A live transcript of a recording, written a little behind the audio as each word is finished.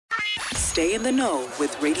Stay in the know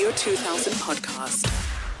with Radio 2000 podcast.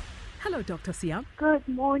 Hello, Dr. Sia. Good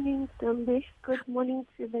morning, Dombe. Good morning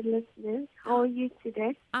to the listeners. How are you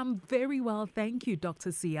today? I'm very well, thank you,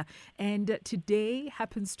 Dr. Sia. And today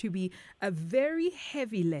happens to be a very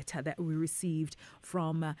heavy letter that we received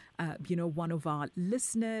from, one of our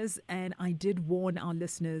listeners. And I did warn our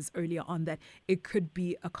listeners earlier on that it could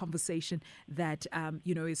be a conversation that,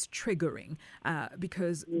 is triggering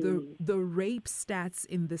because the rape stats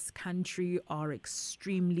in this country are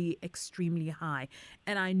extremely, extremely high.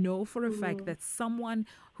 And I know for a fact that someone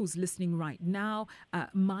who's listening right now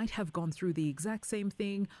might have gone through the exact same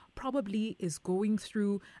thing, probably is going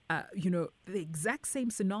through, the exact same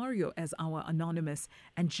scenario as our anonymous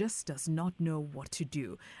and just does not know what to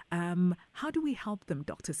do. How do we help them,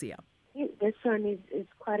 Dr. Sia? This one is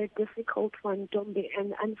quite a difficult one, Dombe,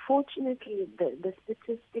 and unfortunately the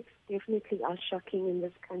statistics definitely are shocking in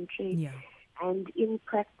this country. Yeah. And in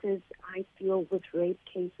practice, I deal with rape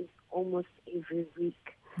cases almost every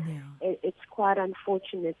week. Yeah. It's quite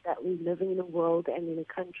unfortunate that we're living in a world and in a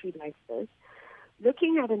country like this.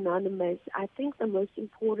 Looking at Anonymous, I think the most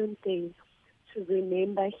important thing to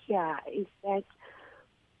remember here is that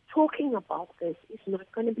talking about this is not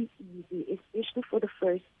going to be easy, especially for the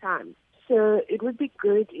first time. So it would be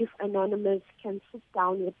good if Anonymous can sit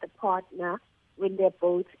down with the partner when they're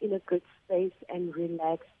both in a good space and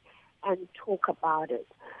relaxed and talk about it.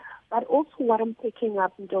 But also what I'm picking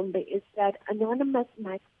up, Ndombe, is that Anonymous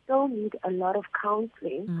might still need a lot of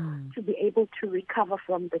counseling to be able to recover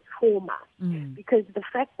from the trauma. Because the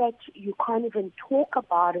fact that you can't even talk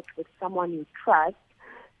about it with someone you trust,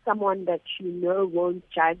 someone that you know won't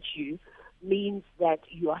judge you, means that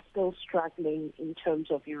you are still struggling in terms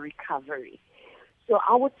of your recovery. So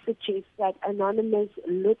I would suggest that Anonymous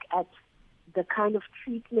look at the kind of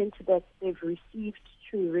treatment that they've received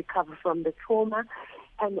to recover from the trauma,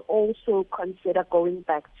 and also consider going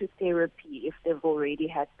back to therapy if they've already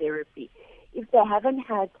had therapy. If they haven't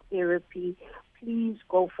had therapy, please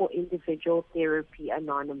go for individual therapy,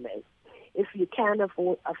 Anonymous. If you can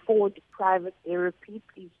afford private therapy,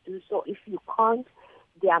 please do so. If you can't,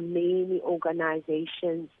 there are many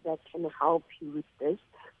organizations that can help you with this.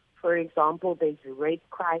 For example, there's Rape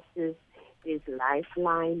Crisis, there's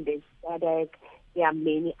Lifeline, there's SADC. There are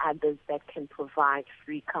many others that can provide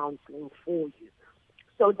free counseling for you,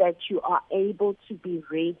 so that you are able to be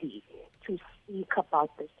ready to speak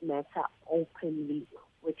about this matter openly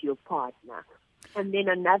with your partner. And then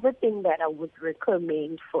another thing that I would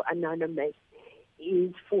recommend for Anonymous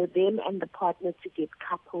is for them and the partner to get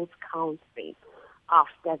couples counseling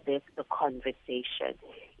after the conversation.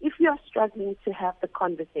 If you are struggling to have the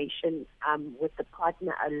conversation with the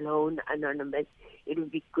partner alone, Anonymous, it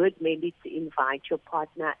would be good maybe to invite your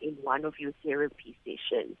partner in one of your therapy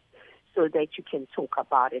sessions, so that you can talk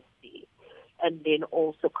about it there. And then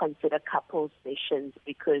also consider couple sessions,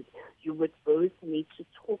 because you would both need to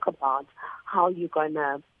talk about how you're going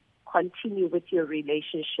to continue with your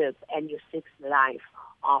relationship and your sex life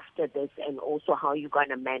after this, and also how you're going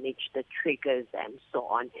to manage the triggers and so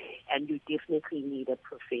on. And you definitely need a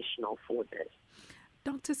professional for this.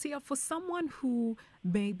 Dr. Sia, for someone who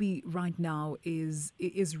maybe right now is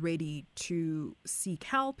ready to seek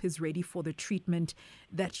help, is ready for the treatment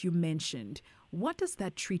that you mentioned, what does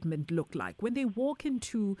that treatment look like when they walk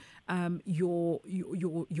into your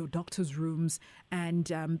doctor's rooms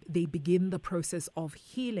and they begin the process of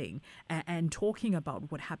healing and talking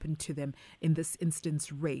about what happened to them, in this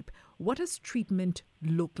instance, rape? What does treatment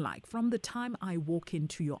look like from the time I walk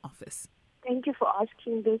into your office? Thank you for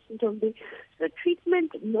asking this, Ndombe. So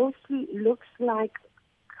treatment mostly looks like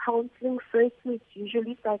counseling. Firstly, it's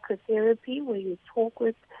usually psychotherapy, where you talk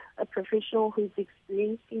with a professional who's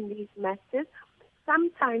experiencing these matters.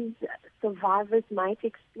 Sometimes survivors might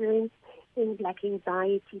experience things like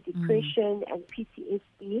anxiety, depression, and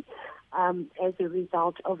PTSD as a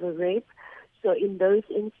result of a rape. So in those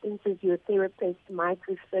instances, your therapist might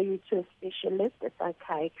refer you to a specialist, a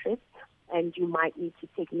psychiatrist, and you might need to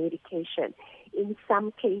take medication. In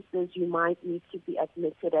some cases, you might need to be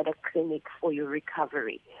admitted at a clinic for your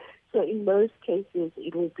recovery. So in most cases,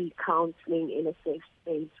 it will be counseling in a safe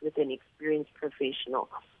space with an experienced professional.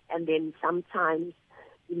 And then sometimes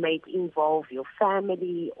you may involve your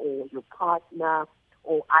family or your partner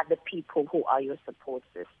or other people who are your support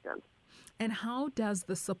system. And how does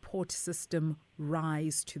the support system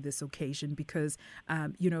rise to this occasion? Because,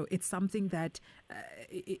 it's something that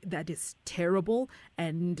is terrible,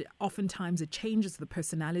 and oftentimes it changes the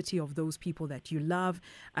personality of those people that you love.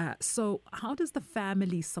 So how does the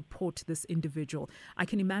family support this individual? I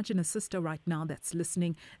can imagine a sister right now that's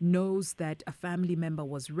listening knows that a family member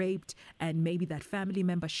was raped, and maybe that family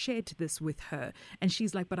member shared this with her, and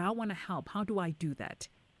she's like, but I want to help. How do I do that?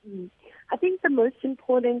 I think the most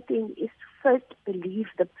important thing is first believe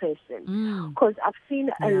the person, because I've seen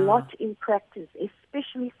a lot in practice,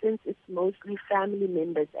 especially since it's mostly family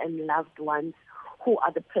members and loved ones who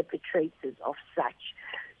are the perpetrators of such.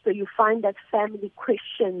 So you find that family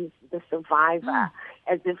questions the survivor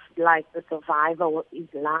as if like the survivor is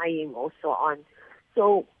lying or so on.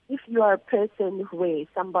 So if you are a person where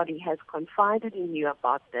somebody has confided in you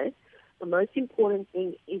about this, the most important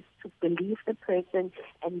thing is to believe the person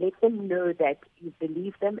and let them know that you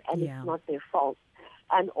believe them and it's not their fault.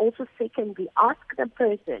 And also, secondly, ask the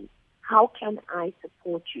person, how can I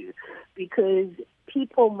support you? Because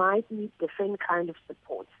people might need different kind of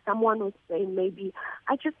support. Someone would say, maybe,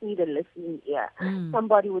 I just need a listening ear.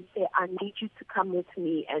 Somebody would say, I need you to come with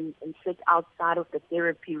me and sit outside of the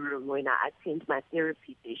therapy room when I attend my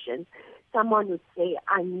therapy sessions. Someone would say,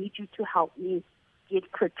 I need you to help me get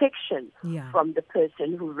protection from the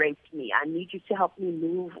person who raped me. I need you to help me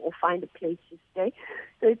move or find a place to stay.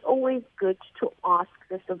 So it's always good to ask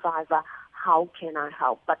the survivor, how can I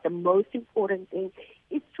help? But the most important thing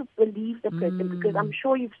is to believe the person, because I'm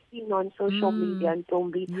sure you've seen on social media and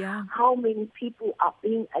Ntombi how many people are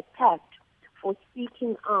being attacked for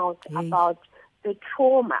speaking out about the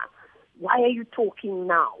trauma. Why are you talking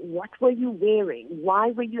now? What were you wearing?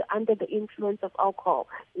 Why were you under the influence of alcohol?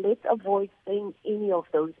 Let's avoid saying any of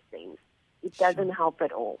those things. It doesn't help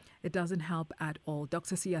at all. It doesn't help at all.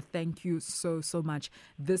 Dr. Siya, thank you so much.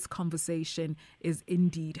 This conversation is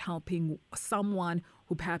indeed helping someone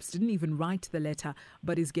who perhaps didn't even write the letter,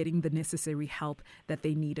 but is getting the necessary help that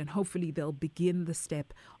they need. And hopefully they'll begin the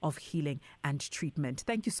step of healing and treatment.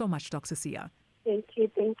 Thank you so much, Dr. Siya. Thank you,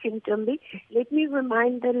 Ntombi. Let me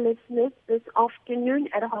remind the listeners this afternoon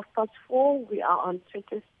at 4:30, we are on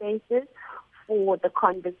Twitter Spaces for the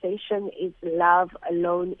conversation, is love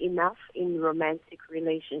alone enough in romantic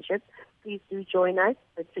relationships? Please do join us.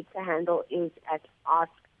 The Twitter handle is at Ask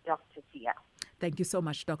Dr. Siya. Thank you so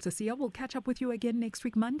much, Dr. Siya. We'll catch up with you again next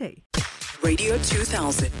week, Monday. Radio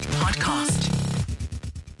 2000 podcast.